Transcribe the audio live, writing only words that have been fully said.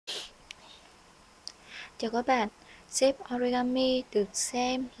Chào các bạn, xếp origami được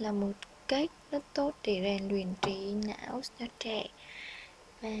xem là một cách rất tốt để rèn luyện trí não cho trẻ.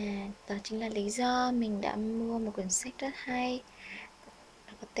 Và đó chính là lý do mình đã mua một cuốn sách rất hay,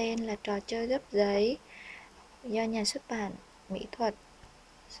 có tên là Trò chơi gấp giấy, do nhà xuất bản Mỹ Thuật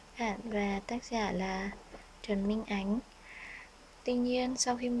xuất bản và tác giả là Trần Minh Ánh. Tuy nhiên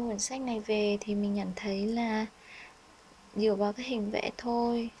sau khi mua cuốn sách này về thì mình nhận thấy là dựa vào cái hình vẽ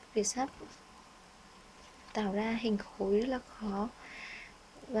thôi, việc sắp tạo ra hình khối rất là khó,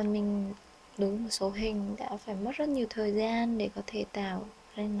 và mình đối với một số hình đã phải mất rất nhiều thời gian để có thể tạo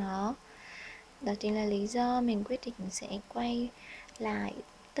ra nó. Đó chính là lý do mình quyết định sẽ quay lại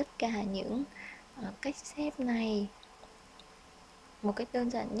tất cả những cách xếp này một cách đơn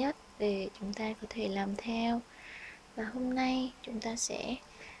giản nhất để chúng ta có thể làm theo. Và hôm nay chúng ta sẽ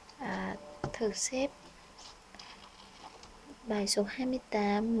thử xếp bài số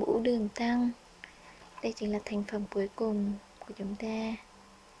 28, mũ đường tăng. Đây chính là thành phẩm cuối cùng của chúng ta.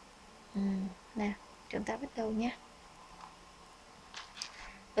 Nào, chúng ta bắt đầu nhé.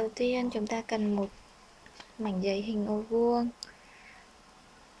 Đầu tiên chúng ta cần một mảnh giấy hình ô vuông.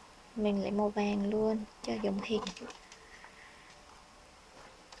 Mình lấy màu vàng luôn cho giống hình.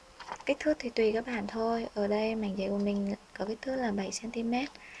 Kích thước thì tùy các bạn thôi. Ở đây mảnh giấy của mình có kích thước là 7 cm.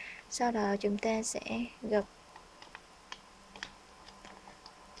 Sau đó chúng ta sẽ gập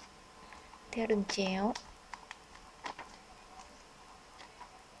theo đường chéo.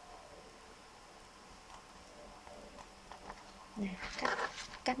 Này,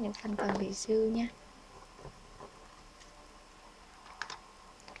 cắt những phần còn bị dư nhé.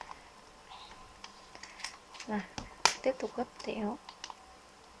 Và tiếp tục gấp theo.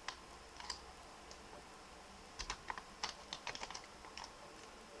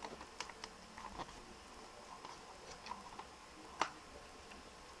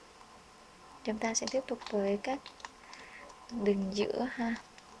 Chúng ta sẽ tiếp tục với các đường giữa ha.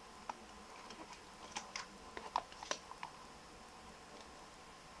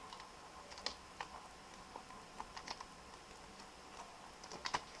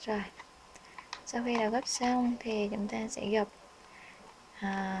 Rồi, sau khi đã gấp xong thì chúng ta sẽ gập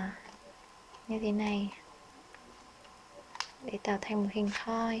như thế này để tạo thành một hình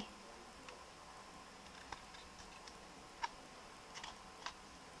thoi.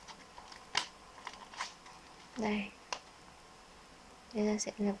 Đây, chúng ta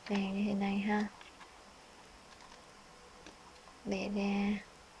sẽ gập vàng như thế này ha, bẻ ra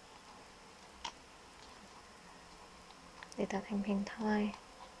để tạo thành hình thoi.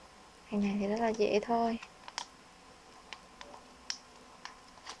 Hình này thì rất là dễ thôi.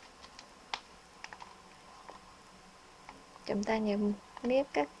 Chúng ta nhớ nếp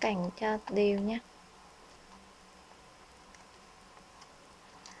các cạnh cho đều nhé.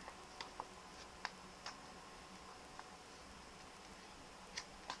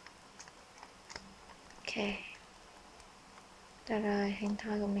 Ok. Rồi, hình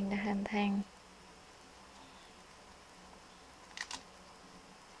thoi của mình đã hoàn thành.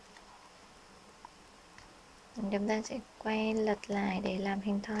 Chúng ta sẽ quay lật lại để làm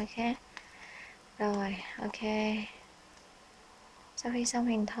hình thoi khác. Rồi, ok. Sau khi xong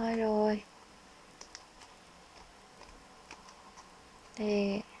hình thoi rồi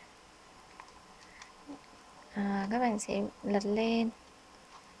thì các bạn sẽ lật lên.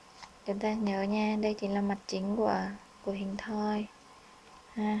 Chúng ta nhớ nha, đây chính là mặt chính của hình thoi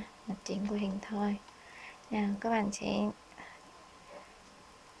ha, mặt chính của hình thoi. Nào, các bạn sẽ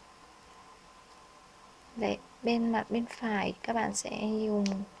để mặt bên phải các bạn sẽ dùng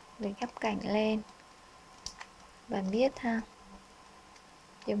để gấp cạnh lên và miết ha,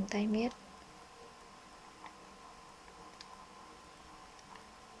 dùng tay miết.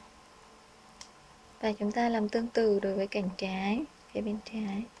 Và chúng ta làm tương tự đối với cạnh trái, phía bên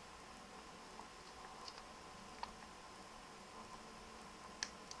trái.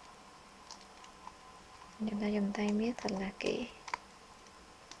 Chúng ta dùng tay miết thật là kỹ.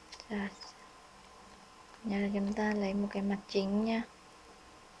 Rồi, nhớ chúng ta lấy một cái mặt chính nha.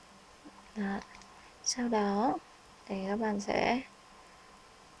 Đó. Sau đó thì các bạn sẽ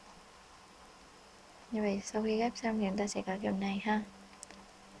như vậy. Sau khi ghép xong thì chúng ta sẽ có kiểu này ha.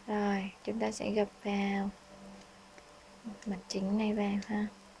 Rồi chúng ta sẽ gập vào mặt chính này vào ha,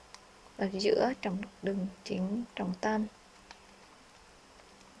 ở giữa trong đường chính trọng tâm,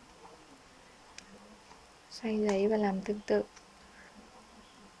 xoay giấy và làm tương tự.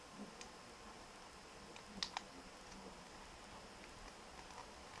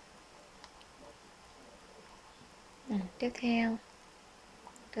 Tiếp theo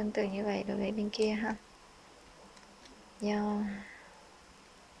tương tự như vậy đối với bên kia ha. Do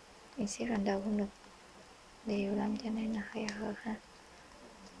mình xếp lần đầu không được đều lắm cho nên là hơi hở ha.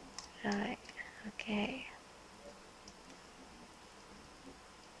 Rồi, ok.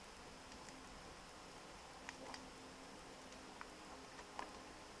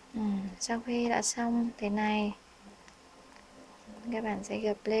 Sau khi đã xong thế này, các bạn sẽ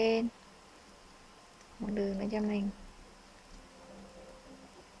gập lên một đường nữa cho mình.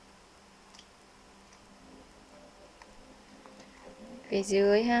 Phía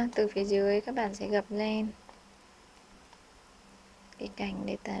dưới ha, từ phía dưới các bạn sẽ gập lên cái cạnh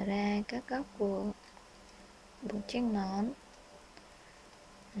để tạo ra các góc của 4 chiếc nón.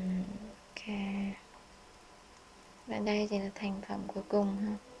 Ok. Và đây thì là thành phẩm cuối cùng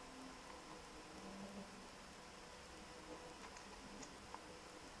ha.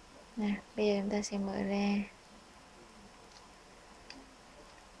 Nào, bây giờ chúng ta sẽ mở ra.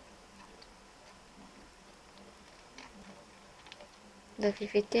 Từ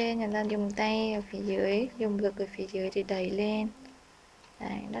phía trên chúng ta dùng tay ở phía dưới, dùng lực ở phía dưới để đẩy lên.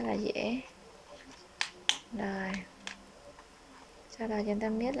 Đấy, rất là dễ. Rồi. Sau đó chúng ta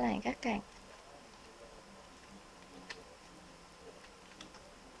miết lại các cạnh.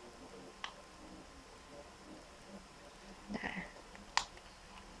 Đấy.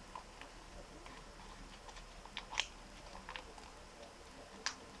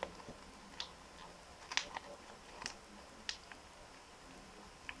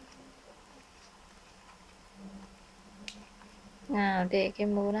 Nào, để cái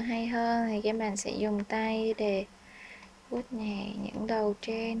mũ nó hay hơn thì các bạn sẽ dùng tay để vuốt nhẹ những đầu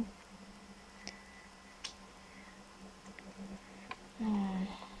trên.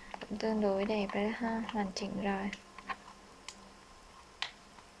 Cũng tương đối đẹp rồi đó ha, hoàn chỉnh rồi.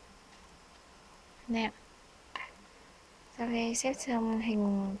 Nào, sau khi xếp xong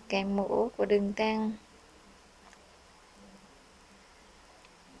hình cái mũ của đường Tăng,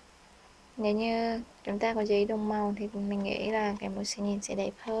 nếu như chúng ta có giấy đồng màu thì mình nghĩ là cái mũ sẽ nhìn sẽ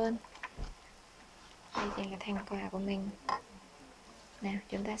đẹp hơn. Đây thì là thành quả của mình. Nào,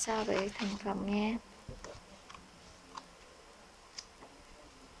 chúng ta so với thành phẩm nha.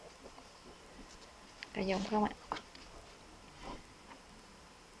 Có giống không ạ?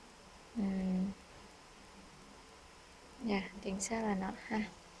 Dạ, chính xác là nó ha.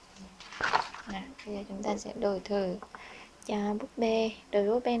 Nào, bây giờ chúng ta sẽ đổi thử cho búp bê. Đối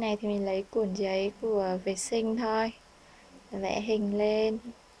với búp bê này thì mình lấy cuộn giấy của vệ sinh thôi, vẽ hình lên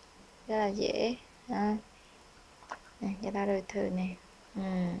rất là dễ ha. Này, cho ta đổi thử này.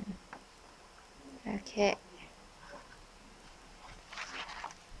 Ok.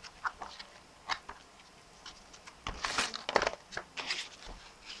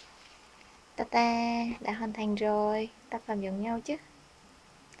 Ta đã hoàn thành rồi, tác phẩm giống nhau chứ.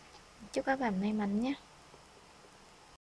 Chúc các bạn may mắn nhé.